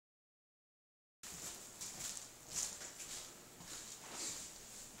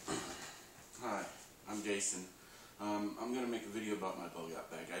Jason. I'm going to make a video about my bug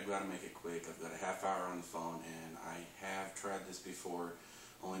out bag. I've got to make it quick. I've got a half hour on the phone, and I have tried this before,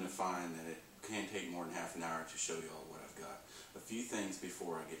 only to find that it can't take more than half an hour to show you all what I've got. A few things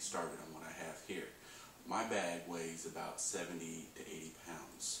before I get started on what I have here. My bag weighs about 70 to 80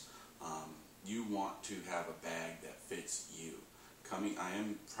 pounds. You want to have a bag that fits you. I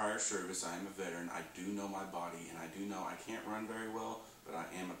am prior service, I am a veteran, I do know my body, and I do know I can't run very well, but I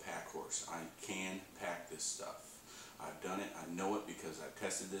am a pack horse. I can pack this stuff. I've done it, I know it because I've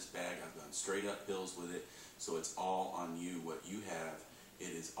tested this bag, I've gone straight up hills with it, so it's all on you what you have.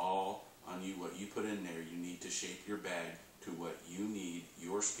 It is all on you what you put in there. You need to shape your bag to what you need,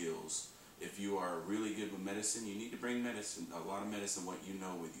 your skills. If you are really good with medicine, you need to bring medicine, a lot of medicine, what you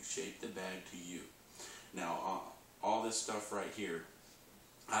know with you. Shape the bag to you. Now, all this stuff right here,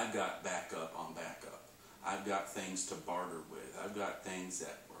 I've got backup on backup. I've got things to barter with. I've got things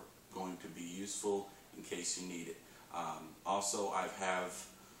that are going to be useful in case you need it. Also, I have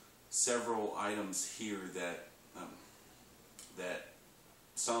several items here that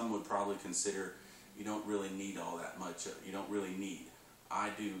some would probably consider you don't really need all that much. You don't really need. I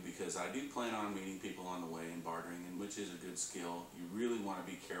do, because I do plan on meeting people on the way and bartering, and which is a good skill. You really want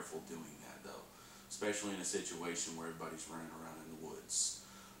to be careful doing that, though, especially in a situation where everybody's running around in the woods.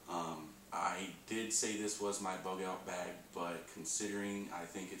 I did say this was my bug out bag, but considering I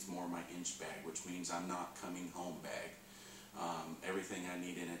think it's more my inch bag, which means I'm not coming home bag. Everything I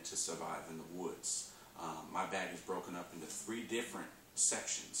need in it to survive in the woods. My bag is broken up into 3 different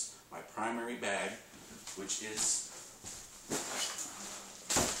sections. My primary bag, which is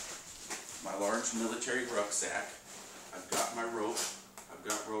my large military rucksack. I've got my rope. I've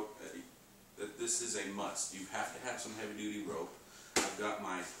got rope. This is a must. You have to have some heavy duty rope. I've got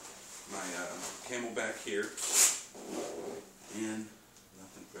my camelback here, and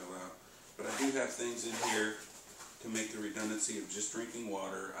nothing fell out. But I do have things in here to make the redundancy of just drinking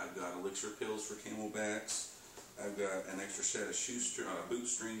water. I've got elixir pills for camelbacks. I've got an extra set of boot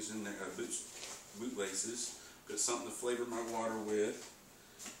strings in there, boot laces. Got something to flavor my water with.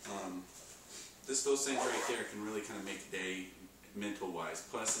 Those things right there can really kind of make the day mental-wise.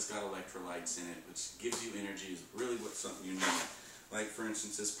 Plus, it's got electrolytes in it, which gives you energy. Is really what something you need. Like, for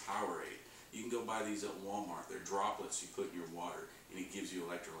instance, this Powerade. You can go buy these at Walmart. They're droplets you put in your water, and it gives you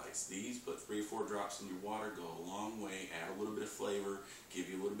electrolytes. These, put 3 or 4 drops in your water, go a long way, add a little bit of flavor, give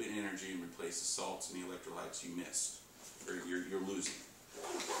you a little bit of energy, and replace the salts and the electrolytes you missed, or you're losing.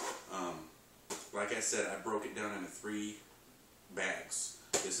 Like I said, I broke it down into 3 bags.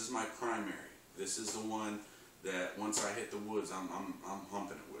 This is my primary. This is the one that once I hit the woods, I'm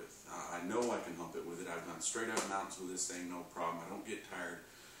humping it with. I know I can hump it with it. I've gone straight up mountains with this thing, no problem. I don't get tired.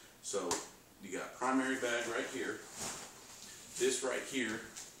 So you got primary bag right here. This right here.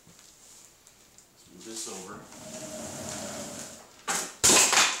 Let's move this over.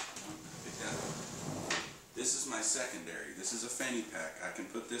 This is my secondary. This is a fanny pack. I can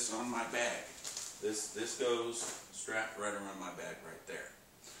put this on my bag. This goes strapped right around my bag right there.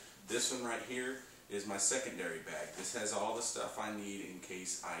 This one right here is my secondary bag. This has all the stuff I need in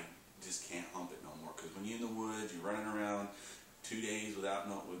case I just can't hump it no more. Because when you're in the woods, you're running around 2 days with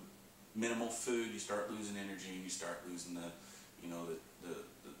minimal food, you start losing energy and you start losing the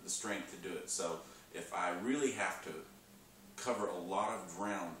strength to do it. So if I really have to cover a lot of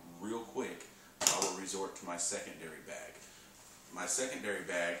ground real quick, I will resort to my secondary bag. My secondary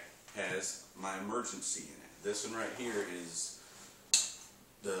bag has my emergency in it. This one right here is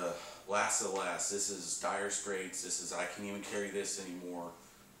the last of the last. This is dire straits. This is, I can't even carry this anymore.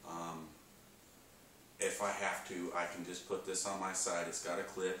 If I have to, I can just put this on my side. It's got a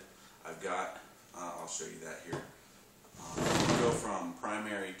clip. I've got, I'll show you that here. Go from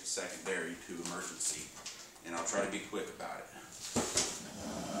primary to secondary to emergency, and I'll try to be quick about it.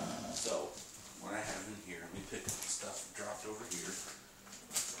 So, what I have in here, let me pick up the stuff dropped over here.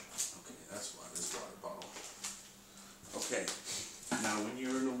 Okay, that's why this water bottle. Okay, now when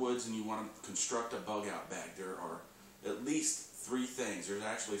you're in the woods and you want to construct a bug out bag, there are at least 3 things. There's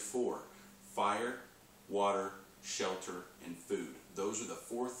actually 4. Fire, water, shelter, and food. Those are the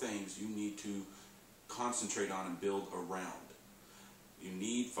 4 things you need to concentrate on and build around. You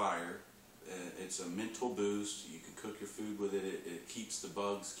need fire. It's a mental boost. You can cook your food with it. It keeps the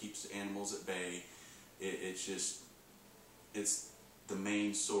bugs, keeps the animals at bay. It's the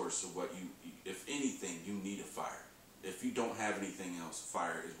main source of what if anything, you need a fire. If you don't have anything else,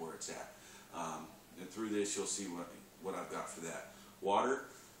 fire is where it's at. And through this, you'll see what I've got for that. Water.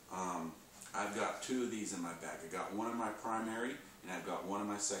 I've got 2 of these in my bag. I got one in my primary, and I've got one in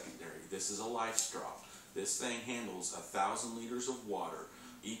my secondary. This is a life straw. This thing handles 1,000 liters of water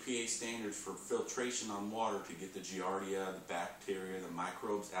EPA standards for filtration on water to get the Giardia, the bacteria, the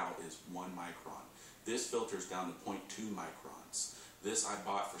microbes out is 1 micron. This filters down to 0.2 microns. This I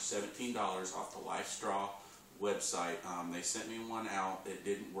bought for $17 off the LifeStraw website. They sent me one out. It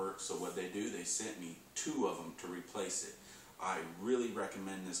didn't work, so what they do, they sent me 2 of them to replace it. I really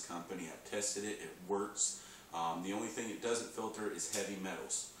recommend this company. I've tested it. It works. The only thing it doesn't filter is heavy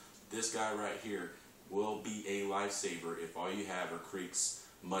metals. This guy right here will be a lifesaver if all you have are creeks,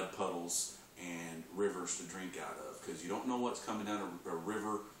 mud puddles, and rivers to drink out of, because you don't know what's coming down a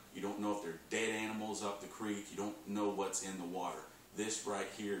river. You don't know if there are dead animals up the creek. You don't know what's in the water. This right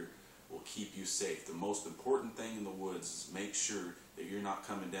here will keep you safe. The most important thing in the woods is make sure that you're not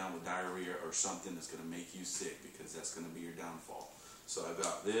coming down with diarrhea or something that's going to make you sick, because that's going to be your downfall. So I've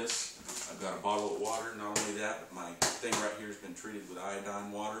got this. I've got a bottle of water. Not only that, but my thing right here has been treated with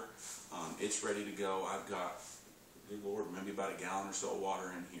iodine water. It's ready to go. I've got, good Lord, maybe about a gallon or so of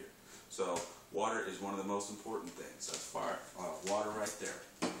water in here. So water is one of the most important things. That's water right there.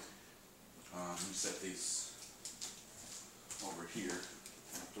 Let me set these over here.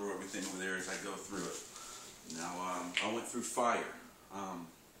 I'll throw everything over there as I go through it. Now, I went through fire.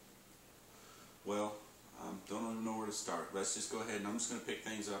 Don't even know where to start. Let's just go ahead and I'm just going to pick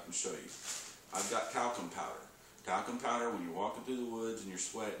things up and show you. I've got talcum powder. Talcum powder, when you're walking through the woods and you're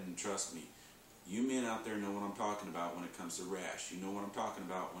sweating, trust me, you men out there know what I'm talking about when it comes to rash. You know what I'm talking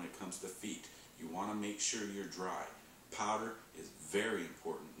about when it comes to feet. You want to make sure you're dry. Powder is very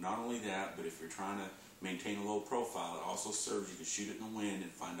important. Not only that, but if you're trying to maintain a low profile, it also serves you to shoot it in the wind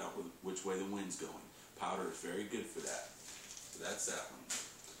and find out which way the wind's going. Powder is very good for that. So that's that one.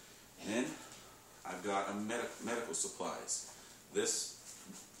 Then I've got medical supplies. This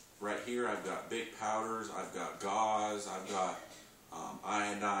right here, I've got big powders, I've got gauze, I've got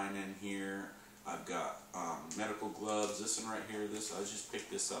iodine in here, I've got medical gloves. This one right here, I just picked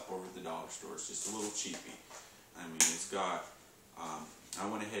this up over at the dollar store. It's just a little cheapy. I mean, it's got, I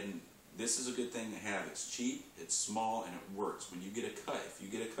went ahead and, this is a good thing to have. It's cheap, it's small, and it works. When you get a cut, if you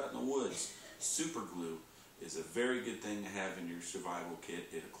get a cut in the woods, super glue is a very good thing to have in your survival kit.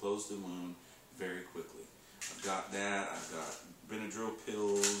 It'll close the wound very quickly. I've got that, I've got Benadryl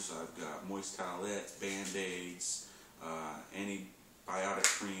pills, I've got moist towelettes, Band-Aids, antibiotic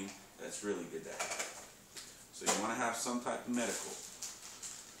cream. That's really good to have. So you want to have some type of medical.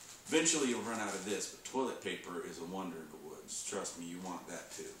 Eventually you'll run out of this, but toilet paper is a wonder in the woods. Trust me, you want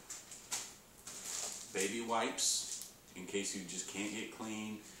that too. Baby wipes, in case you just can't get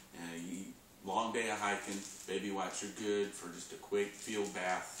clean. Long day of hiking, baby wipes are good for just a quick field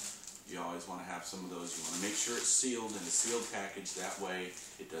bath. You always want to have some of those. You want to make sure it's sealed in a sealed package. That way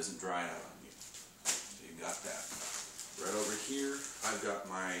it doesn't dry out on you. So you got that. Right over here, I've got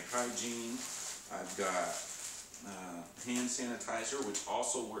my hygiene. I've got hand sanitizer, which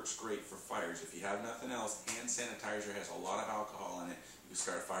also works great for fires. If you have nothing else, hand sanitizer has a lot of alcohol in it. You can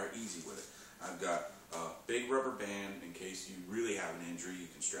start a fire easy with it. I've got a big rubber band in case you really have an injury. You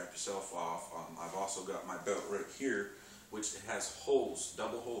can strap yourself off. I've also got my belt right here, which has holes,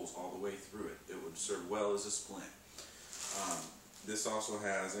 double holes all the way through it. It would serve well as a splint. This also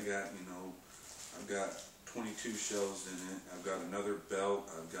has, I've got 22 shells in it. I've got another belt.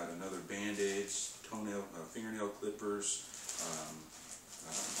 I've got another bandage, fingernail clippers.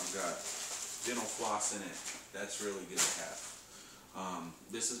 I've got dental floss in it. That's really good to have.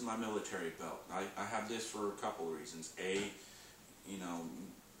 This is my military belt. I have this for a couple of reasons. You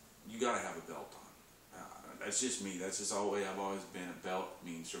got to have a belt on. That's just me. That's just the way I've always been. A belt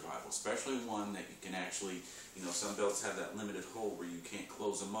means survival, especially one that you can actually, some belts have that limited hole where you can't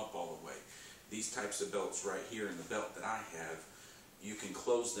close them up all the way. These types of belts right here in the belt that I have, you can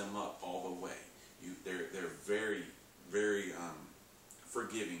close them up all the way. They're very, very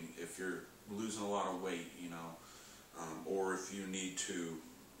forgiving if you're losing a lot of weight, or if you need to,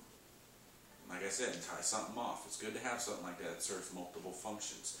 like I said, tie something off. It's good to have something like that that serves multiple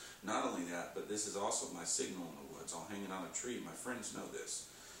functions. Not only that, but this is also my signal in the woods. I'll hang it on a tree. My friends know this.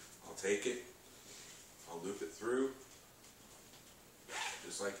 I'll take it, I'll loop it through,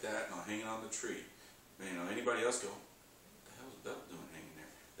 just like that, and I'll hang it on the tree. Anybody else go, what the hell's the belt doing hanging there?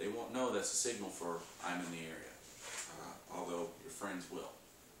 They won't know that's a signal for I'm in the area, although your friends will.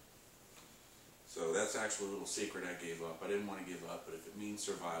 So that's actually a little secret I gave up. I didn't want to give up, but if it means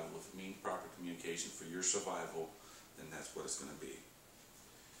survival, if it means proper communication for your survival, then that's what it's going to be.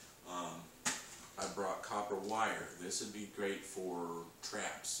 I brought copper wire. This would be great for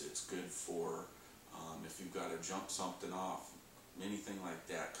traps. It's good for if you've got to jump something off, anything like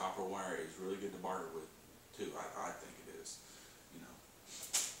that. Copper wire is really good to barter with, too. I think it is.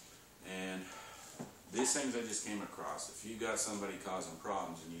 And these things I just came across. If you got somebody causing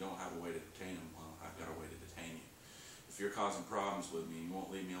problems and you don't have a way to detain them, well, I've got a way to detain you. If you're causing problems with me and you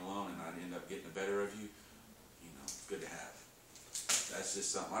won't leave me alone and I'd end up getting the better of you, you know, it's good to have. That's just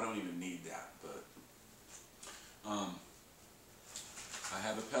something, I don't even need that, but I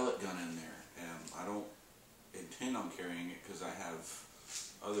have a pellet gun in there, and I don't intend on carrying it because I have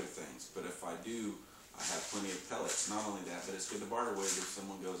other things, but if I do, I have plenty of pellets. Not only that, but it's good to barter with. If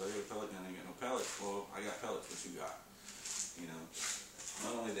someone goes, I got a pellet gun, I got no pellets, well, I got pellets, what you got? You know,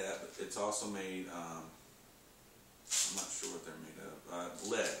 not only that, but it's also made, I'm not sure what they're made of,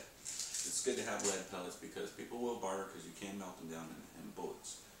 lead. It's good to have lead pellets because people will barter because you can melt them down in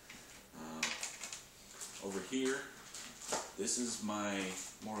bullets. Over here, this is my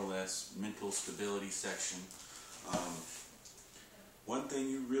more or less mental stability section. One thing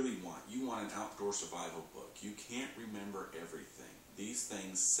you really want, you want an outdoor survival book. You can't remember everything. These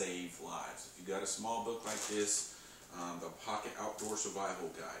things save lives. If you got a small book like this, the Pocket Outdoor Survival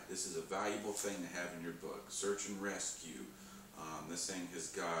Guide, this is a valuable thing to have in your book. Search and rescue. This thing has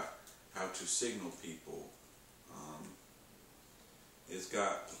got how to signal people. It's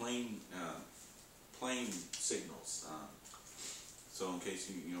got plane signals. So in case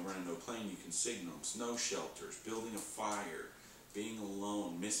you run into a plane, you can signal them. Snow shelters, building a fire, being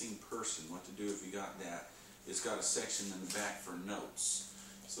alone, missing person, what to do if you got that. It's got a section in the back for notes.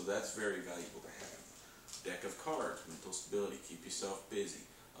 So that's very valuable to have. Deck of cards, mental stability, keep yourself busy.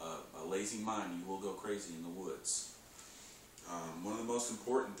 A lazy mind, you will go crazy in the woods. One of the most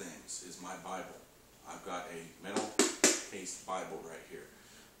important things is my Bible. I've got a metal-cased Bible right here.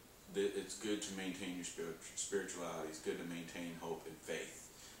 It's good to maintain your spirituality. It's good to maintain hope and faith.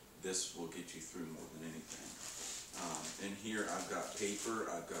 This will get you through more than anything. In here I've got paper,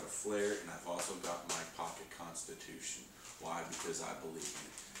 I've got a flare, and I've also got my pocket constitution. Why? Because I believe in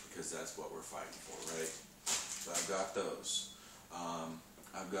it. Because that's what we're fighting for, right? So I've got those.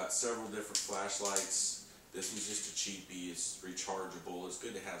 I've got several different flashlights. This one's just a cheapie. It's rechargeable. It's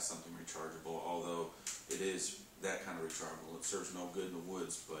good to have something rechargeable, although it is that kind of rechargeable. It serves no good in the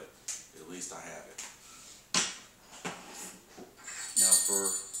woods, but at least I have it. Now for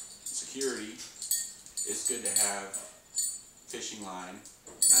security, it's good to have fishing line.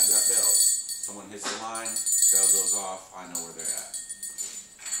 I've got bells. Someone hits the line, bell goes off, I know where they're at.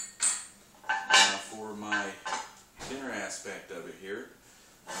 Now for my dinner aspect of it here,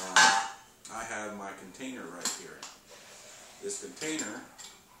 I have my container right here. This container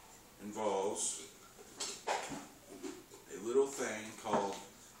involves a little thing called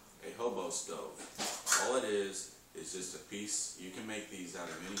a hobo stove. All it is just a piece. You can make these out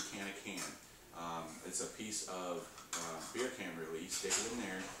of any can of can. It's a piece of beer can really. You stick it in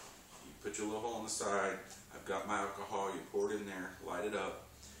there. You put your little hole on the side. I've got my alcohol. You pour it in there, light it up,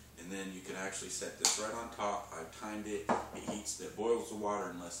 and then you can actually set this right on top. I've timed it. It boils the water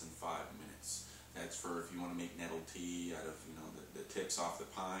in less than 5 minutes. That's for if you want to make nettle tea out of the tips off the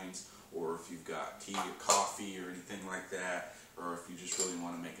pines, or if you've got tea or coffee or anything like that, or if you just really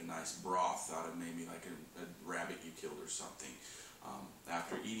want to make a nice broth out of maybe like a rabbit you killed or something.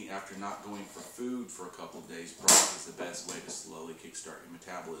 After not going for food for a couple of days, broth is the best way to slowly kickstart your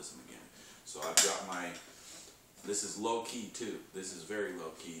metabolism again. So I've got this is low key too. This is very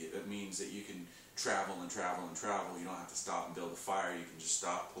low key. It means that you can travel and travel and travel. You don't have to stop and build a fire. You can just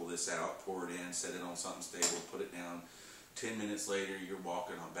stop, pull this out, pour it in, set it on something stable, put it down. 10 minutes later, you're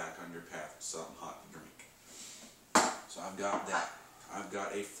walking back on your path with something hot to drink. So I've got that. I've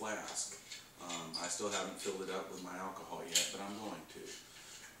got a flask. I still haven't filled it up with my alcohol yet, but I'm going to.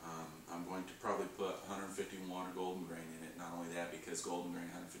 I'm going to probably put 151 or Golden Grain in it. Not only that, because Golden Grain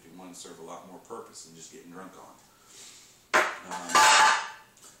 151 serve a lot more purpose than just getting drunk on.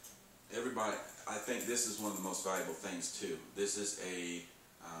 Everybody, I think this is one of the most valuable things too. This is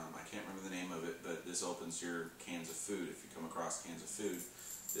I can't remember the name of it, but this opens your cans of food. If you come across cans of food,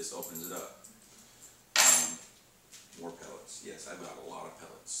 this opens it up. More pellets. Yes, I've got a lot of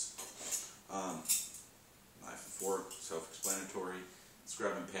pellets. Knife and fork, self-explanatory.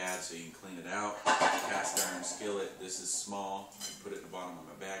 Scrubbing pad so you can clean it out. Cast iron skillet. This is small. I put it at the bottom of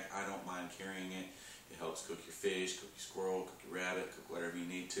my bag. I don't mind carrying it. It helps cook your fish, cook your squirrel, cook your rabbit, cook whatever you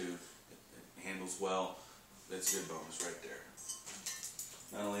need to. It handles well. That's a good bonus right there.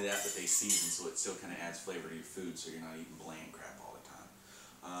 Not only that, but they season, so it still kind of adds flavor to your food, so you're not eating bland crap all the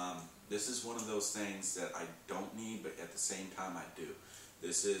time. This is one of those things that I don't need, but at the same time I do.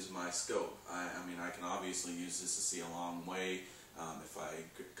 This is my scope. I mean, I can obviously use this to see a long way. If I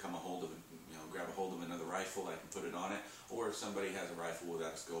grab a hold of another rifle, I can put it on it. Or if somebody has a rifle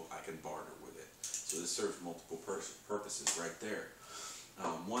without a scope, I can barter with it. So this serves multiple purposes right there.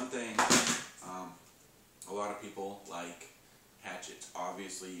 One thing, lot of people like hatchets.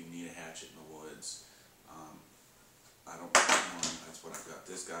 Obviously, you need a hatchet in the woods. I don't need one. That's what I've got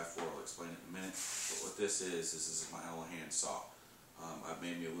this guy for. I'll explain it in a minute. But what this is my old hand saw. I've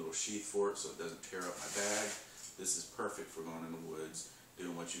made me a little sheath for it so it doesn't tear up my bag. This is perfect for going in the woods,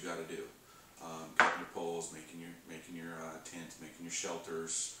 doing what you got to do. Cutting your poles, making your tent, making your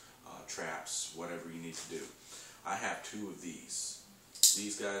shelters, traps, whatever you need to do. I have 2 of these.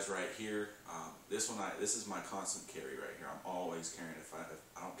 These guys right here. This is my constant carry right here. I'm always carrying it. If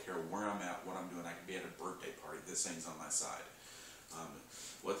I don't care where I'm at, what I'm doing. I could be at a birthday party. This thing's on my side.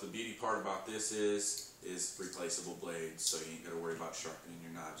 What the beauty part about this is replaceable blades, so you ain't got to worry about sharpening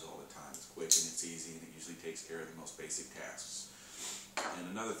your knives all the time. It's quick and it's easy, and it usually takes care of the most basic tasks.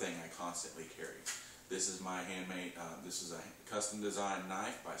 And another thing I constantly carry. This is my handmade. This is a custom designed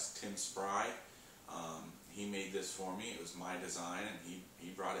knife by Tim Spry. He made this for me. It was my design, and he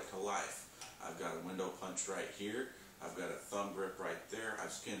brought it to life. I've got a window punch right here. I've got a thumb grip right there.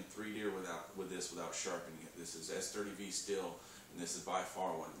 I've skinned 3 deer with this without sharpening it. This is S30V steel, and this is by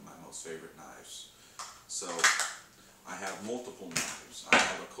far one of my most favorite knives. So I have multiple knives. I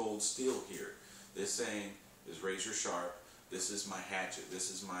have a cold steel here. This thing is razor sharp. This is my hatchet. This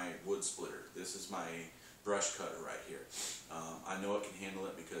is my wood splitter. This is my brush cutter right here. I know it can handle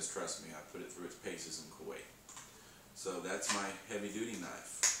it because, trust me, I put it through its paces in Kuwait. So that's my heavy duty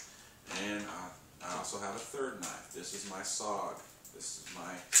knife. And I also have a third knife. This is my SOG. This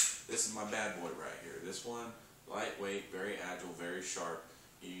is my bad boy right here. This one, lightweight, very agile, very sharp.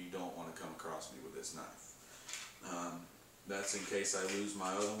 You don't want to come across me with this knife. That's in case I lose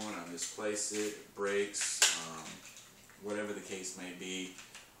my other one, I misplace it, it breaks, whatever the case may be.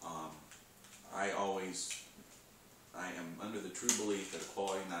 I am under the true belief that a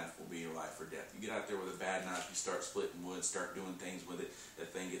quality knife will be your life or death. You get out there with a bad knife, you start splitting wood, start doing things with it,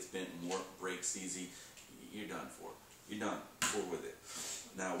 that thing gets bent and warped, breaks easy, you're done for. You're done for with it.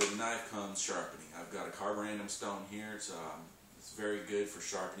 Now with the knife comes sharpening. I've got a carborundum stone here. It's very good for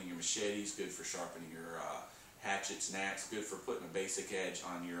sharpening your machetes, good for sharpening your hatchets, knacks, good for putting a basic edge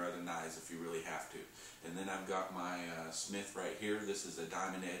on your other knives if you really have to. And then I've got my Smith right here. This is a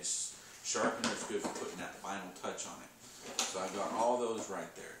diamond edge sharpener. It's good for putting that final touch on it. So I've got all those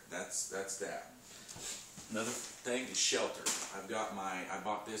right there. That's that. Another thing is shelter. I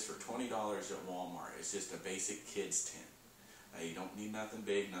bought this for $20 at Walmart. It's just a basic kids tent. You don't need nothing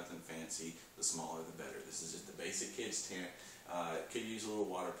big, nothing fancy. The smaller the better. This is just a basic kids tent. It could use a little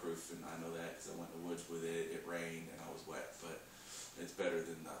waterproof, and I know that because I went in the woods with it. It rained and I was wet, but it's better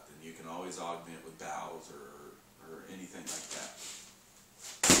than nothing. You can always augment with boughs or anything like that.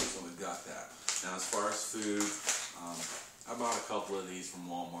 So we've got that. Now as far as food, I bought a couple of these from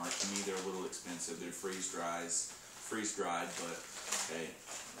Walmart. To me they're a little expensive. They're freeze-dried, but hey,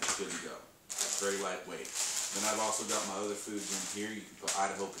 it's good to go. It's very lightweight. Then I've also got my other foods in here. You can put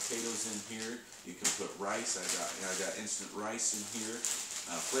Idaho potatoes in here. You can put rice. I got instant rice in here.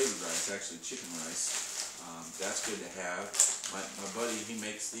 Flavored rice, actually chicken rice. That's good to have. My buddy, he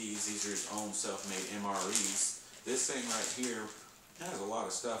makes these. These are his own self-made MREs. This thing right here has a lot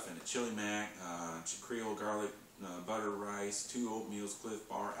of stuff in it. Chili mac, Creole garlic butter rice, 2 oatmeals, Cliff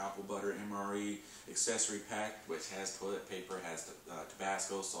Bar, apple butter, MRE, accessory pack, which has toilet paper, has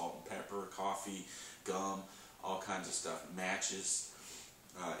Tabasco, salt and pepper, coffee, gum, all kinds of stuff, matches,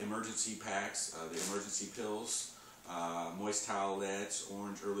 emergency packs, the emergency pills, moist towelettes,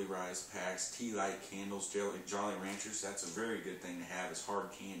 orange early rise packs, tea light candles, Jolly Ranchers. That's a very good thing to have. Is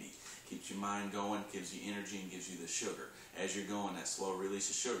hard candy. Keeps your mind going, gives you energy, and gives you the sugar. As you're going, that slow release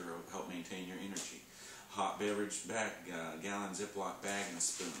of sugar will help maintain your energy. Hot beverage bag, gallon Ziploc bag, and a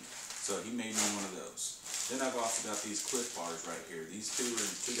spoon. So he made me one of those. Then I've also got these Cliff Bars right here. These 2 are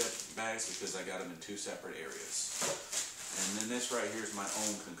in 2 bags because I got them in 2 separate areas. And then this right here is my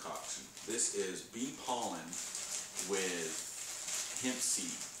own concoction. This is bee pollen with hemp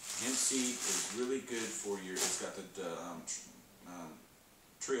seed. Hemp seed is really good for your. It's got the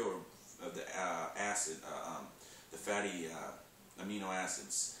trio of the acid, the fatty amino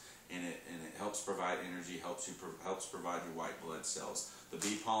acids in it, and it helps provide energy. Helps provide your white blood cells. The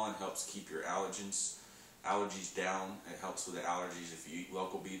bee pollen helps keep your allergies down. It helps with the allergies if you eat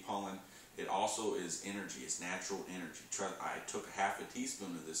local bee pollen. It also is energy. It's natural energy. I took half a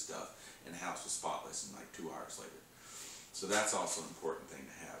teaspoon of this stuff, and the house was spotless in like 2 hours later. So that's also an important thing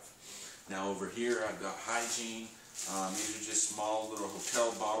to have. Now over here I've got hygiene. These are just small little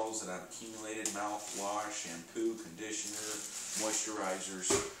hotel bottles that I've accumulated: mouthwash, shampoo, conditioner, moisturizers.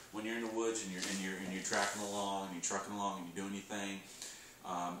 When you're in the woods and you're tracking along and you're trucking along and you do anything,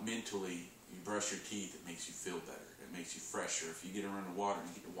 mentally you brush your teeth. It makes you feel better, and It makes you fresher. If you get around the water and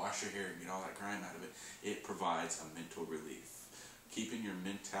you get to wash your hair and get all that grime out of it, it provides a mental relief. Keeping your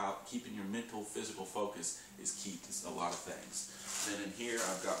mental, physical focus is key to a lot of things. Then in here,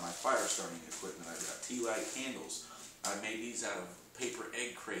 I've got my fire starting equipment. I've got tea light candles. I made these out of paper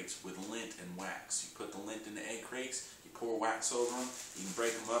egg crates with lint and wax. You put the lint in the egg crates, you pour wax over them, you can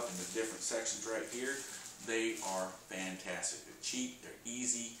break them up into different sections right here. They are fantastic. They're cheap, they're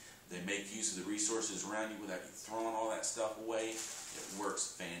easy, they make use of the resources around you without you throwing all that stuff away. It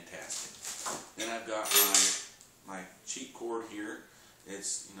works fantastic. Then I've got my cheap cord here.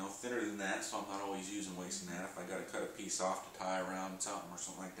 It's thinner than that, so I'm not always wasting that. If I got to cut a piece off to tie around something or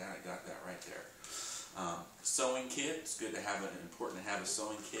something like that, I got that right there. Sewing kit. It's good to have important to have a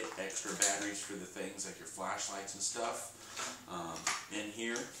sewing kit. Extra batteries for the things like your flashlights and stuff. In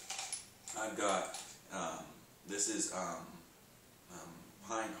here, I've got this is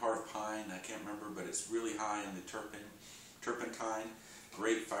heart of pine. I can't remember, but it's really high in the turpentine.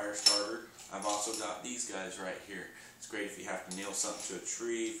 Great fire starter. I've also got these guys right here. It's great if you have to nail something to a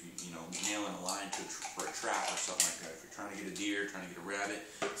tree, if you nailing a line for a trap or something like that. If you're trying to get a deer, trying to get a rabbit,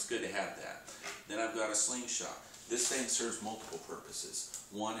 it's good to have that. Then I've got a slingshot. This thing serves multiple purposes.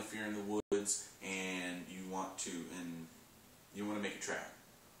 One, if you're in the woods and you want to make a trap.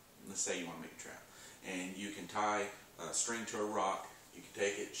 Let's say you want to make a trap, and you can tie a string to a rock. You can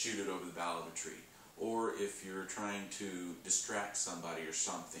take it, shoot it over the bough of a tree. Or if you're trying to distract somebody or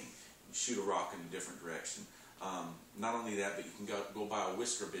something, you shoot a rock in a different direction. Not only that, but you can go buy a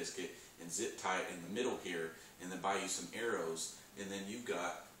whisker biscuit and zip tie it in the middle here, and then buy you some arrows, and then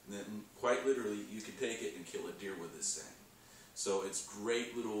quite literally, you can take it and kill a deer with this thing. So it's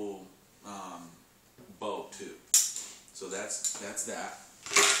great little bow too. So that's that.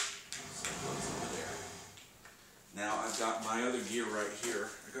 So over there. Now I've got my other gear right here.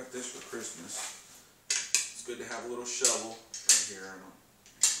 I got this for Christmas. It's good to have a little shovel right here.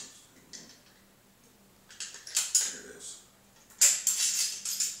 There it is.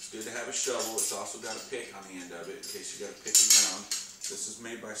 It's good to have a shovel. It's also got a pick on the end of it in case you got to pick the ground. This is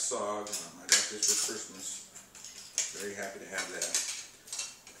made by SOG. I got this for Christmas. Very happy to have that.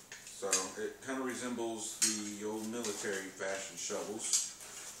 So it kind of resembles the old military fashion shovels,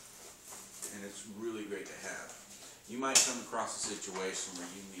 and it's really great to have. You might come across a situation where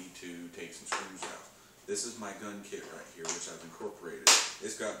you need to take some screws out. This is my gun kit right here, which I've incorporated.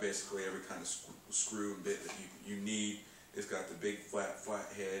 It's got basically every kind of screw and bit that you need. It's got the big flat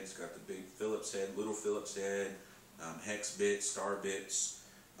head. It's got the big Phillips head, little Phillips head, hex bits, star bits.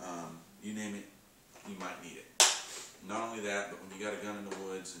 You name it, you might need it. Not only that, but when you got a gun in the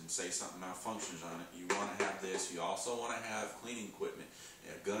woods and say something malfunctions on it, you want to have this. You also want to have cleaning equipment.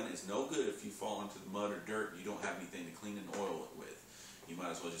 A gun is no good if you fall into the mud or dirt and you don't have anything to clean and oil it with. You might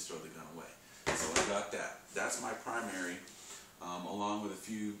as well just throw the gun away. So I got that. That's my primary, along with a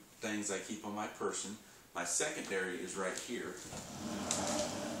few things I keep on my person. My secondary is right here.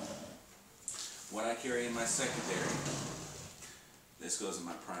 What I carry in my secondary, this goes in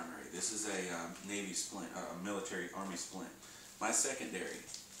my primary. This is a Navy splint, a military Army splint. My secondary,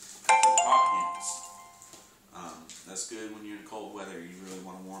 I keep hot hands. That's good when you're in cold weather. You really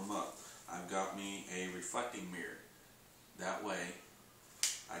want to warm up. I've got me a reflecting mirror. That way,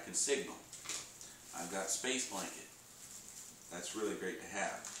 I can signal. I've got space blanket. That's really great to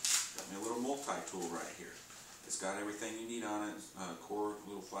have. Got me a little multi-tool right here. It's got everything you need on it. Cord,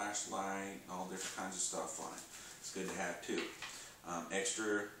 little flashlight, all different kinds of stuff on it. It's good to have too.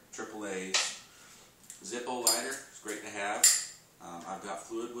 Extra AAAs. Zippo lighter. It's great to have. I've got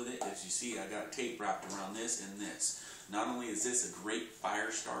fluid with it. As you see, I got tape wrapped around this and this. Not only is this a great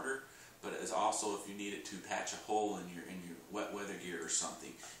fire starter, but it's also if you need it to patch a hole in your wet weather gear or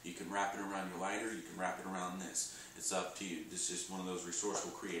something. You can wrap it around your lighter. You can wrap it around this. It's up to you. This is just one of those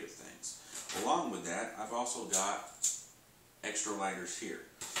resourceful, creative things. Along with that, I've also got extra lighters here.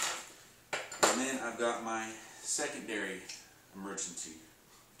 And then I've got my secondary emergency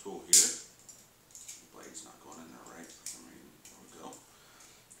tool here. The blade's not going in there right. There we go.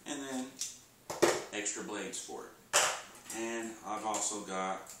 And then extra blades for it. And I've also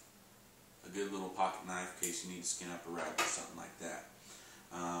got a good little pocket knife in case you need to skin up a rabbit or something like that.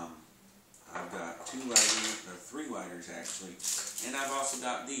 I've got 2 lighters, or 3 lighters actually, and I've also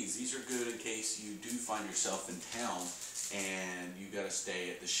got these. These are good in case you do find yourself in town and you got to stay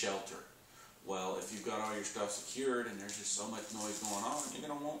at the shelter. Well, if you've got all your stuff secured and there's just so much noise going on, you're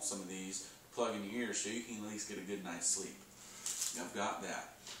going to want some of these plug in your ears so you can at least get a good night's sleep. I've got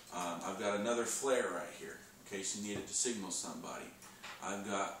that. I've got another flare right here in case you need it to signal somebody. I've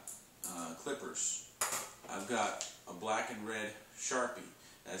got clippers. I've got a black and red Sharpie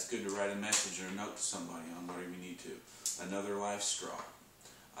That's good to write a message or a note to somebody on whatever you need to. Another life straw.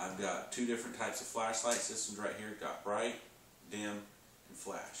 I've got 2 different types of flashlight systems right here. Got bright, dim, and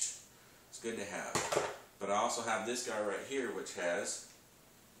flash. It's good to have. But I also have this guy right here which has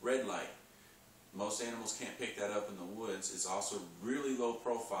red light. Most animals can't pick that up in the woods. It's also really low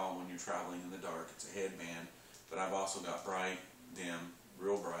profile when you're traveling in the dark. It's a headband. But I've also got bright, dim,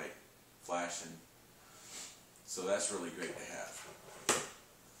 real bright, flashing. So that's really great to have.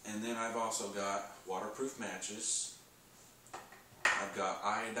 And then I've also got waterproof matches. I've got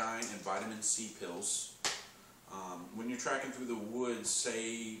iodine and vitamin C pills. When you're tracking through the woods,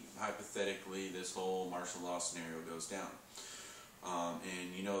 say hypothetically this whole martial law scenario goes down,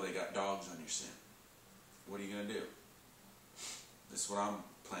 and you know they got dogs on your scent. What are you going to do? This is what I'm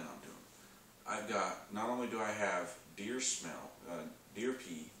planning on doing. I've got, not only do I have deer smell, deer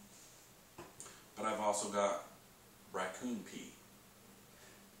pee, but I've also got raccoon pee.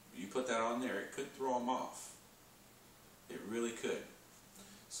 You put that on there, it could throw them off. It really could.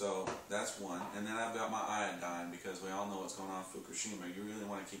 So that's one. And then I've got my iodine, because we all know what's going on in Fukushima. You really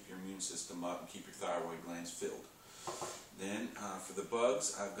want to keep your immune system up and keep your thyroid glands filled. Then for the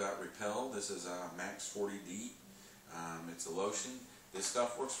bugs, I've got Repel. This is Max 40D. It's a lotion. This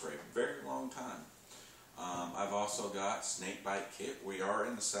stuff works for a very long time. I've also got snake bite kit. We are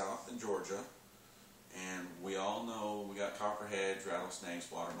in the South in Georgia, and we all know we got copperheads,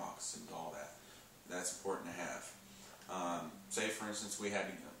 rattlesnakes, water moccasins, all that. That's important to have. Say for instance we had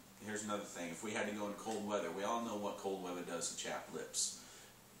to go, here's another thing, if we had to go in cold weather, we all know what cold weather does to chapped lips.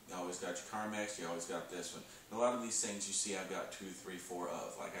 You always got your Carmex, you always got this one. And a lot of these things you see I've got 2, 3, 4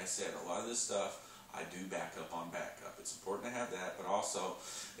 of. Like I said, a lot of this stuff I do backup on backup. It's important to have that, but also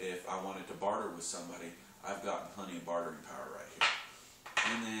if I wanted to barter with somebody, I've got plenty of bartering power right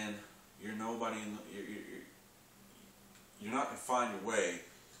here. And then you're nobody in the, you're not going to find your way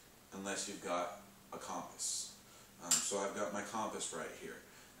unless you've got a compass. So I've got my compass right here.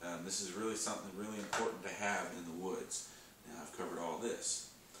 This is really something really important to have in the woods. Now I've covered all this.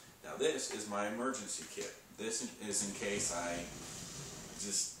 Now this is my emergency kit. This is in case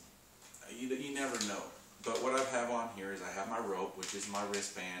you never know. But what I have on here is I have my rope, which is my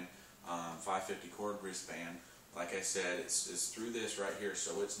wristband, 550 cord wristband. Like I said, it's through this right here,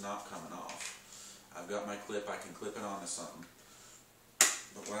 so it's not coming off. I've got my clip, I can clip it onto something.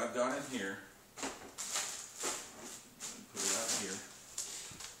 But what I've got in here, put it out here,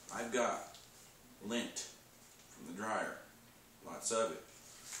 I've got lint from the dryer, lots of it.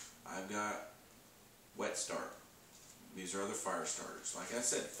 I've got wet start. These are other fire starters. Like I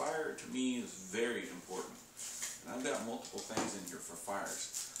said, fire to me is very important. And I've got multiple things in here for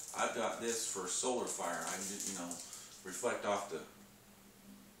fires. I've got this for solar fire. I can just, reflect off the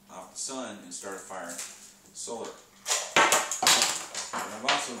sun and start a fire solar. What I've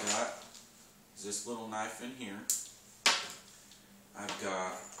also got is this little knife in here. I've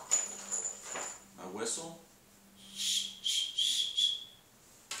got my whistle.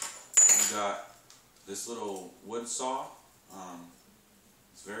 I've got this little wood saw.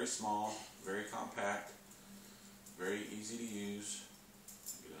 It's very small, very compact, very easy to use.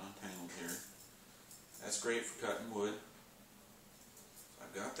 Get it untangled here. That's great for cutting wood. So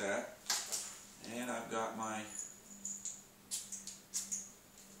I've got that. And I've got my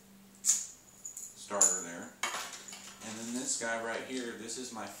starter there. And then this guy right here, this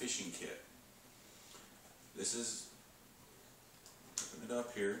is my fishing kit. This is, open it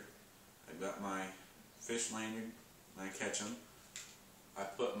up here. I've got my fish lanyard when I catch them. I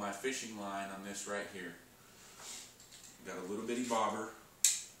put my fishing line on this right here. I've got a little bitty bobber.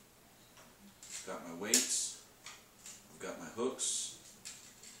 I've got my weights. I've got my hooks.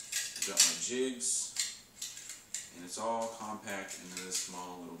 I've got my jigs. And it's all compact into this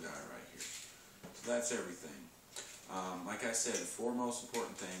small little guy right here. So that's everything. Like I said, the 4 most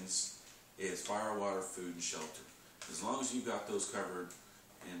important things is fire, water, food, and shelter. As long as you've got those covered,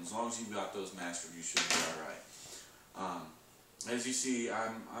 and as long as you've got those mastered, you should be all right. As you see, I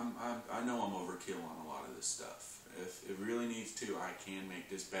know I'm overkill on a lot of this stuff. If it really needs to, I can make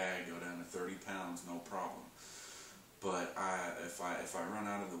this bag go down to 30 pounds, no problem. But if I run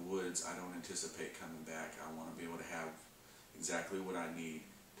out of the woods, I don't anticipate coming back. I want to be able to have exactly what I need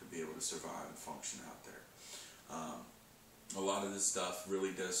to be able to survive and function out there. A lot of this stuff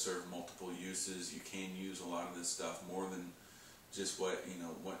really does serve multiple uses. You can use a lot of this stuff more than just what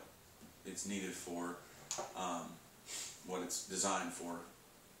it's needed for, what it's designed for.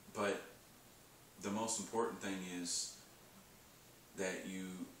 But the most important thing is that you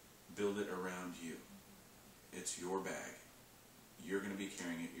build it around you. It's your bag. You're going to be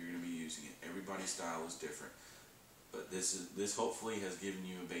carrying it. You're going to be using it. Everybody's style is different. But this hopefully has given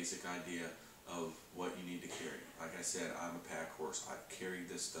you a basic idea of what you need to carry. Like I said, I'm a pack horse. I've carried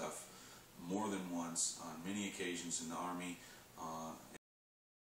this stuff more than once on many occasions in the Army.